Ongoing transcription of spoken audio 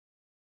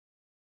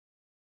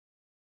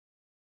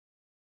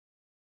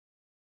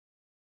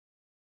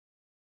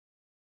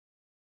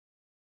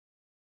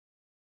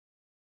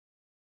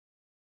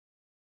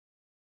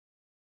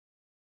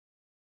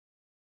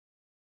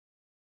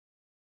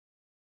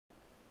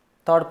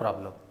Third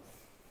problem.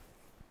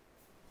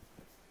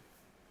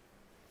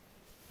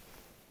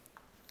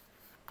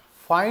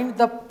 Find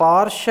the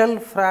partial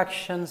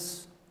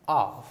fractions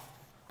of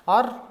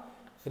or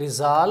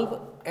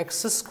resolve x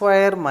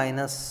square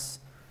minus,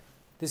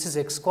 this is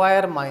x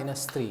square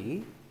minus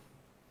 3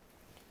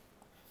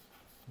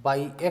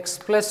 by x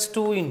plus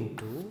 2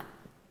 into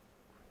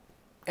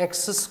x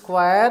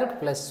square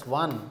plus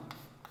 1.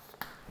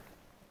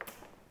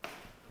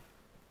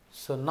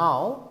 So,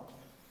 now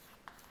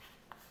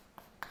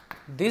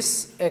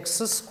this x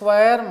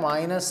square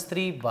minus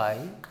 3 by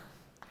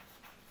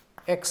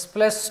x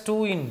plus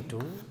 2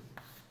 into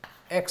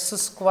x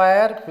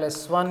square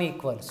plus 1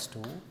 equals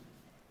to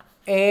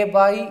a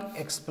by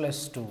x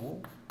plus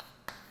 2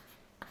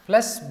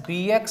 plus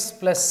bx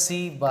plus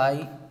c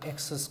by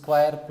x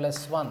square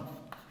plus 1.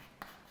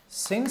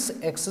 Since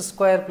x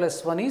square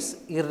plus 1 is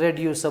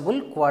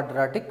irreducible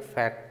quadratic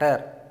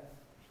factor.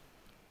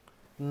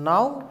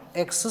 Now,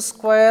 x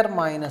square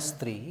minus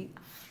 3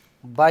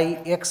 by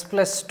x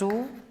plus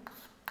 2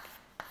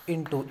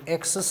 into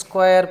x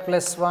square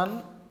plus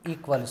 1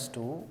 equals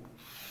to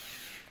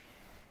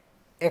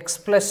x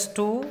plus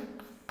 2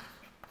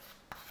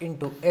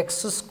 into x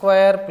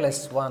square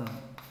plus 1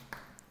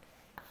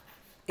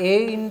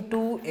 a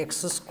into x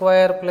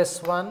square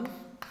plus 1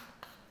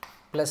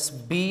 plus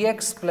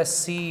bx plus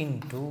c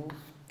into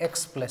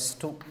x plus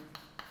 2.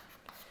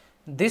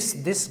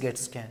 This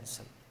gets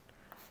cancelled.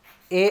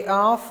 A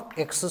of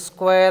x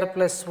square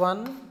plus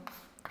 1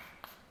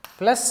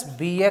 plus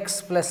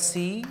bx plus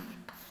c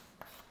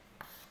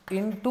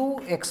into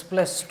x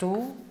plus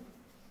 2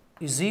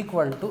 is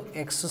equal to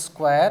x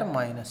square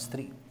minus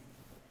 3.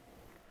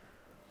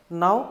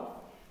 Now,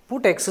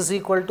 put x is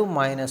equal to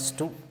minus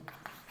 2.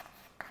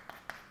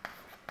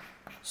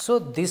 So,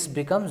 this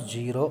becomes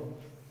 0.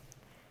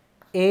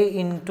 A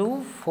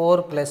into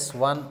 4 plus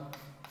 1.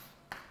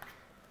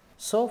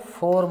 So,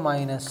 4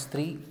 minus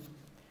 3.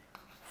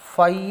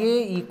 Phi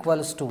a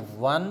equals to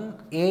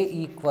 1, a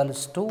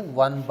equals to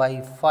 1 by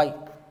 5.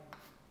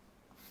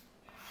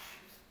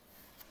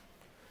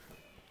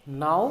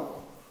 Now,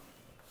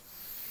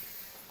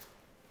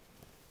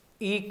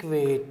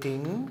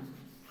 equating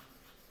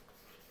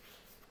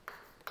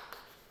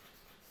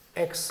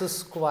x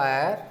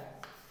square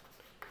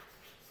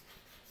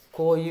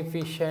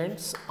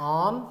coefficients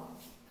on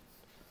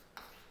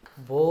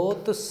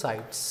both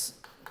sides.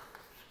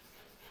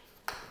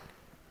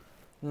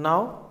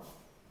 Now,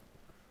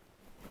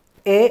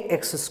 a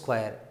x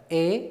square,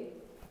 a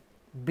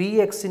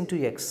bx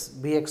into x,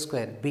 bx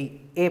square,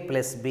 b, a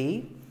plus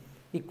b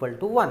equal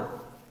to 1.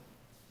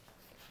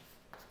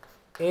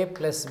 A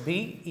plus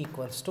b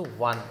equals to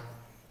 1.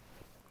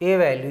 A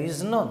value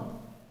is known.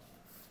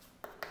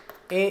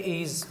 A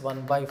is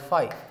 1 by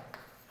 5.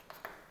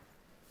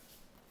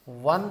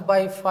 1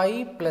 by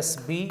 5 plus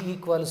b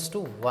equals to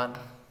 1.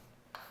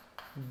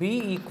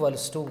 B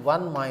equals to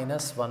 1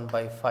 minus 1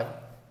 by 5.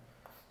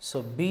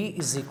 So, b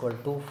is equal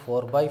to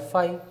 4 by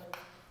 5.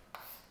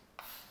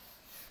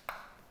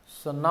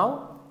 So,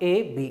 now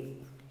a, b.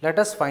 Let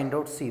us find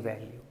out c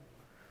value.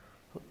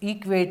 So,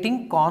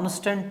 equating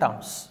constant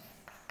terms.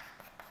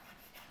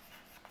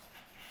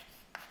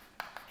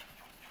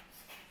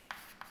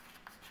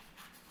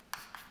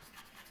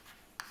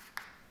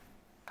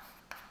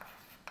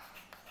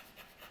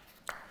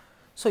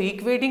 So,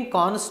 equating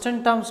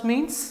constant terms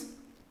means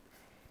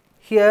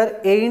here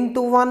a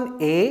into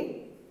 1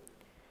 a,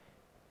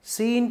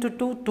 c into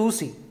 2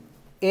 2c,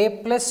 a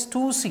plus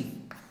 2c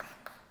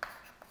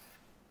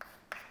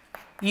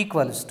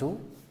equals to,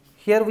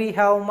 here we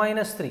have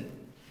minus 3.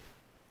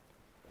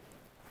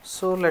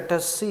 So, let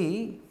us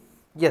see,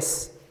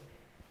 yes,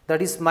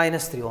 that is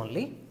minus 3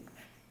 only.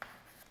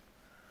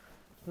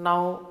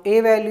 Now,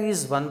 a value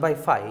is 1 by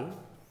 5,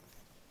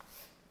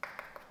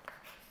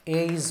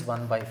 a is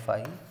 1 by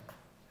 5.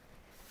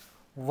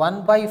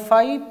 1 by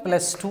 5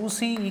 plus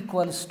 2c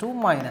equals to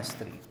minus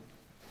 3.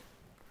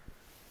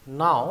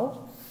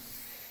 Now,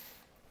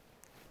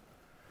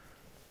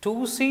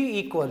 2c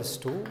equals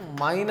to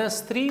minus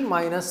 3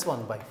 minus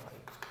 1 by 5.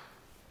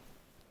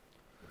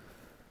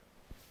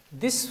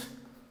 This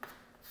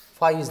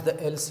 5 is the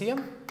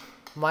LCM,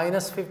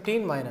 minus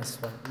 15 minus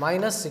 1,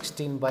 minus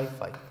 16 by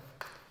 5.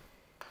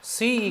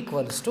 C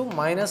equals to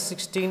minus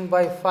 16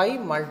 by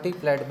 5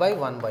 multiplied by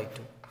 1 by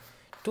 2,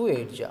 2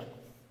 8 ja.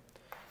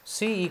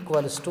 C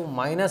equals to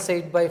minus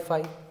 8 by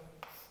 5.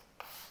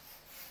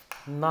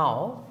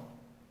 Now,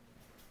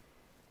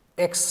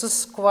 x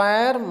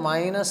square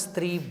minus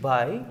 3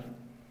 by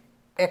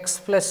x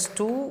plus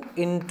 2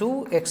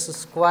 into x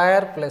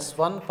square plus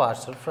 1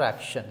 partial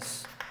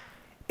fractions.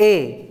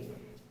 A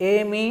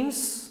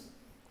means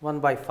 1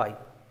 by 5.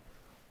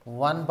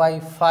 1 by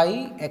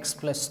 5 x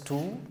plus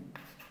 2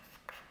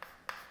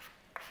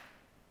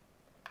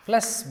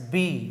 plus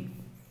b.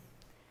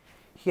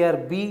 Here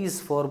b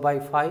is 4 by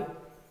 5.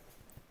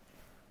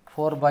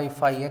 4 by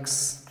 5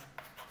 x.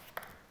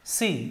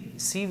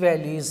 C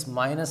value is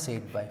minus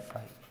 8 by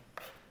 5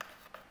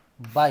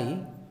 by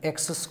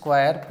x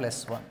square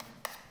plus 1.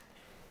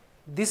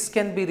 This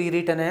can be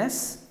rewritten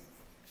as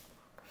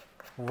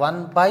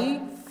 1 by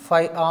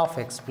 5 of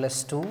x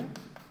plus 2.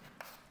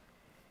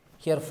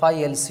 Here 5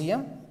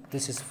 LCM,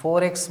 this is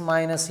 4x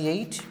minus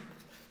 8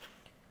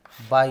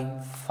 by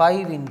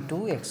 5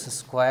 into x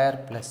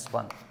square plus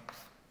 1.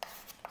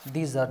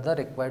 These are the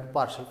required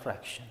partial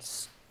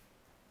fractions.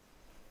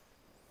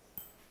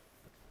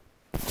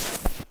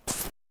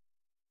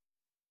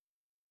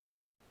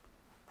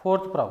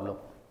 Fourth problem.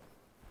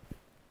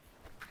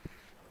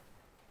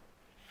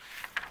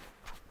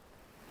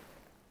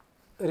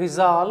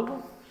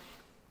 Resolve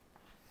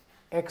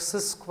x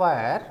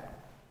square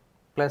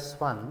plus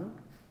 1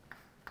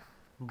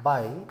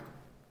 by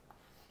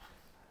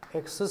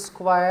x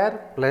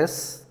square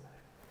plus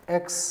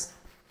x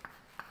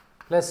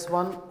plus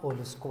 1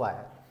 whole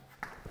square.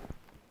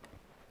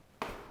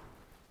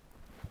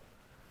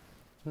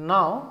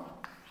 Now,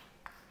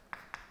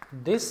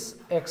 this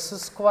x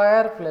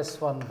square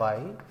plus 1 by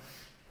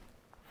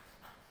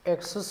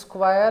x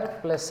square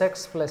plus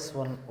x plus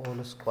 1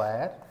 whole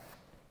square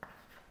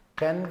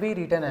can be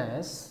written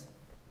as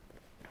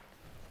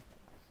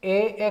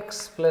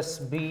ax plus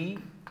b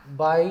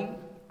by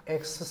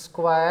x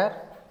square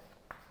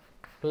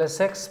plus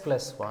x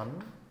plus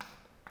 1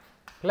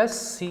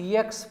 plus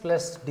cx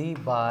plus d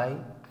by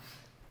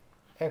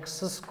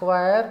x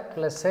square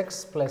plus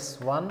x plus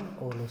 1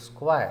 whole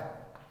square.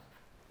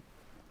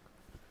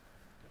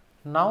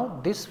 Now,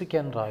 this we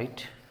can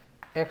write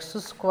x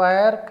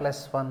square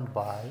plus 1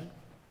 by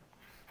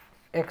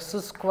x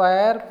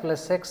square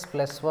plus x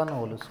plus 1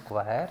 whole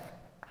square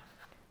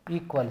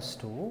equals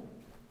to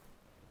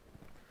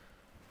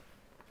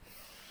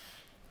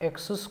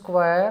x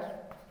square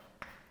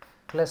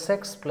plus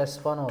x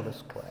plus 1 whole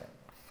square.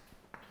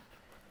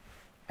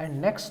 And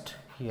next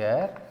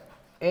here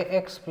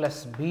ax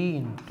plus b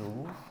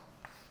into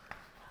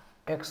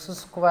x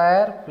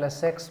square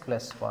plus x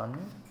plus 1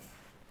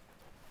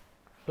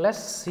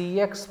 plus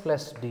cx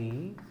plus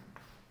d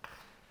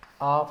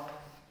of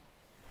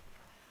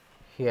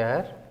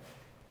here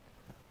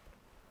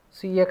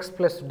cx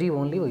plus d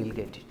only we will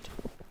get it.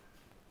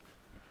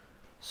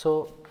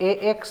 So,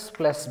 ax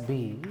plus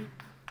b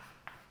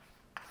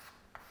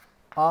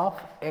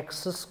of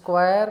x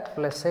square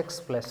plus x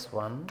plus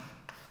 1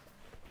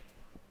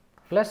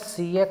 plus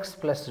cx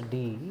plus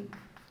d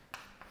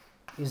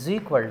is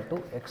equal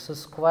to x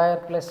square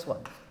plus 1.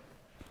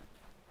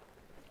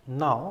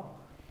 Now,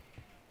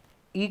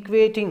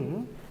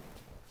 equating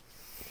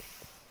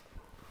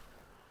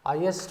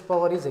highest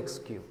power is x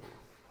cube,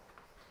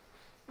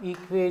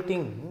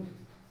 equating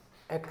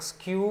x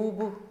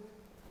cube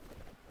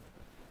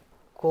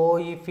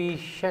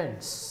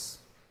coefficients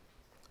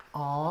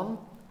on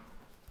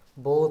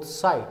both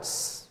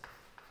sides.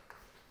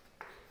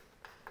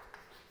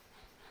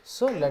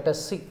 So, let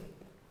us see.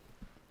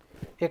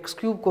 X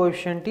cube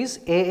coefficient is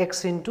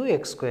ax into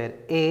x square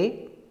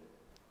a.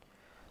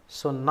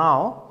 So,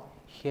 now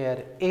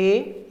here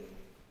a,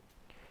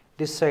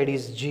 this side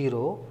is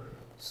 0.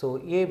 So,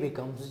 a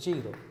becomes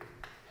 0.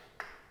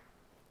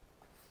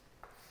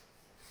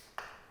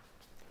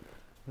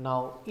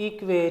 Now,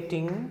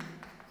 equating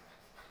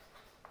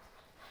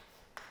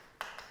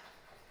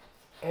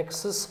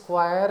x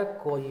square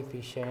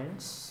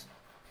coefficients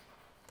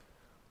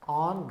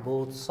on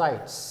both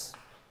sides.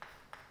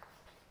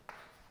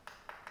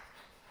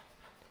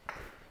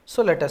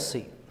 So, let us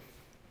see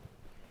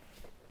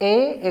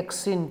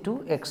ax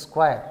into x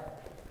square,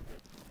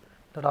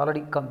 that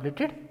already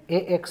completed,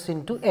 ax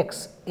into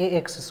x,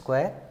 ax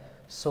square.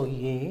 So,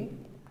 a,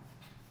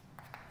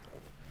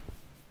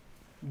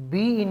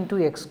 b into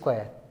x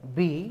square,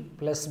 b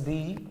plus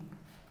b,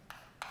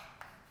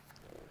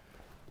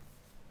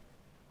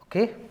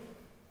 okay.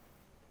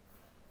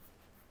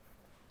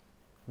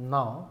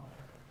 Now,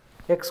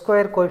 x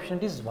square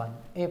coefficient is 1,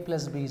 a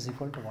plus b is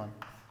equal to 1.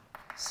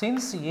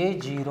 Since a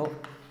 0,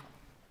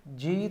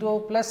 0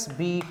 plus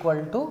b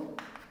equal to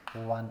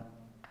 1.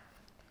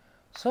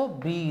 So,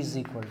 b is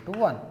equal to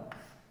 1.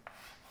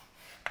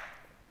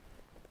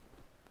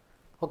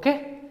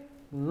 Okay.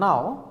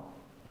 Now,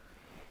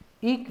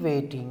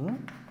 equating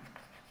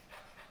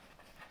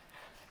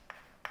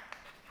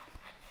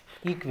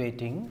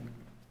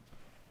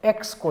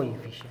x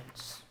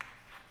coefficients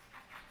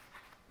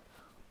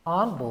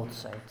on both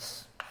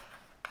sides.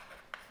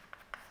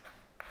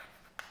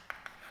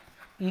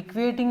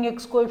 Equating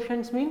x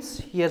coefficients means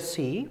here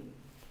see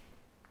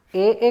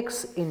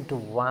ax into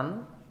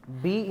 1,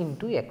 b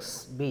into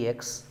x,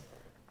 bx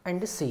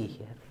and c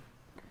here.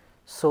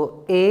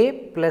 So, a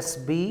plus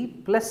b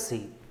plus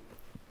c,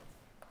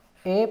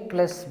 a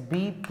plus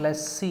b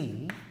plus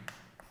c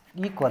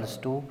equals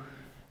to,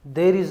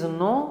 there is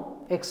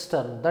no x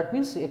term, that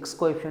means x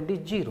coefficient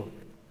is 0.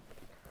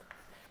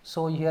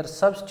 So, here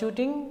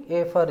substituting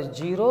a for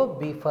 0,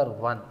 b for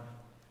 1.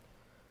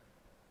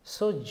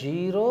 So,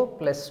 0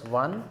 plus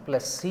 1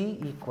 plus c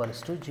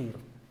equals to 0,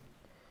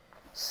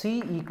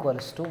 c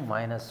equals to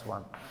minus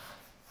 1.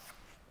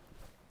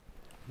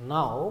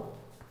 Now,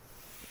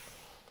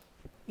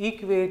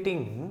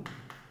 equating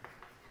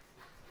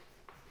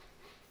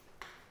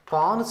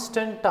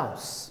constant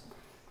terms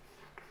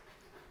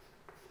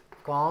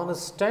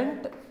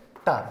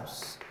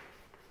terms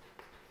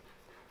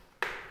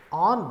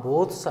on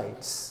both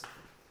sides.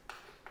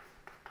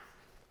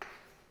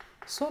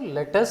 So,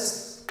 let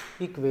us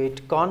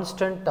equate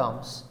constant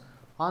terms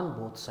on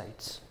both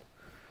sides.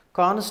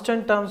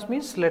 Constant terms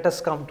means, let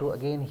us come to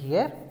again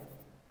here.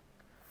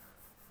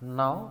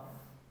 Now,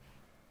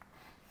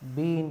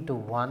 b into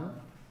 1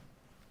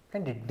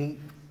 and d.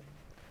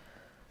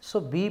 So,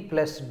 b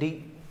plus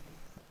d.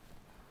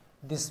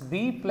 This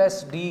b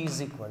plus d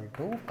is equal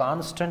to,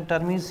 constant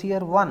term is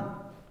here 1.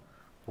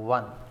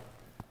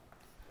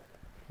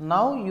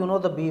 Now, you know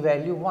the b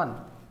value 1.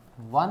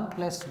 1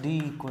 plus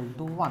d equal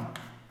to 1.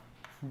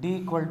 D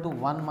equal to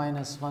 1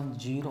 minus 1,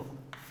 0.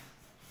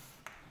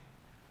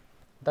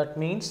 That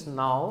means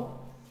now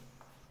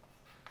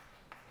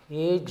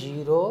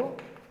A0,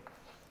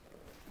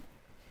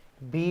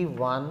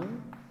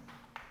 B1,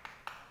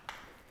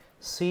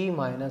 C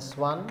minus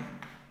 1,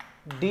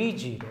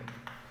 D0.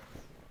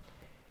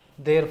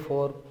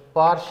 Therefore,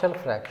 partial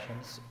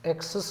fractions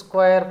x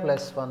square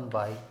plus 1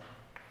 by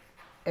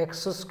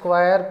x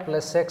square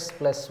plus x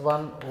plus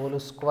 1 whole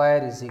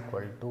square is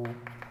equal to,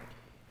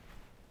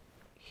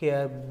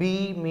 here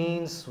b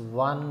means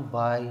 1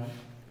 by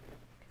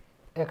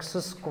x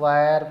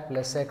square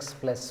plus x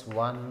plus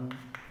 1.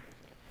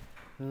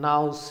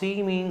 Now,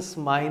 c means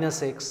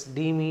minus x,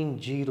 d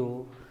means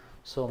 0.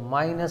 So,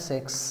 minus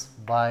x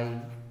by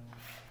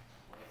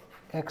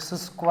x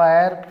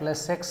square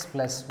plus x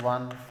plus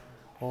 1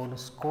 whole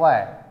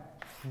square.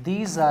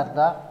 These are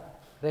the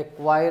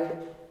required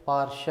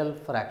partial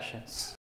fractions.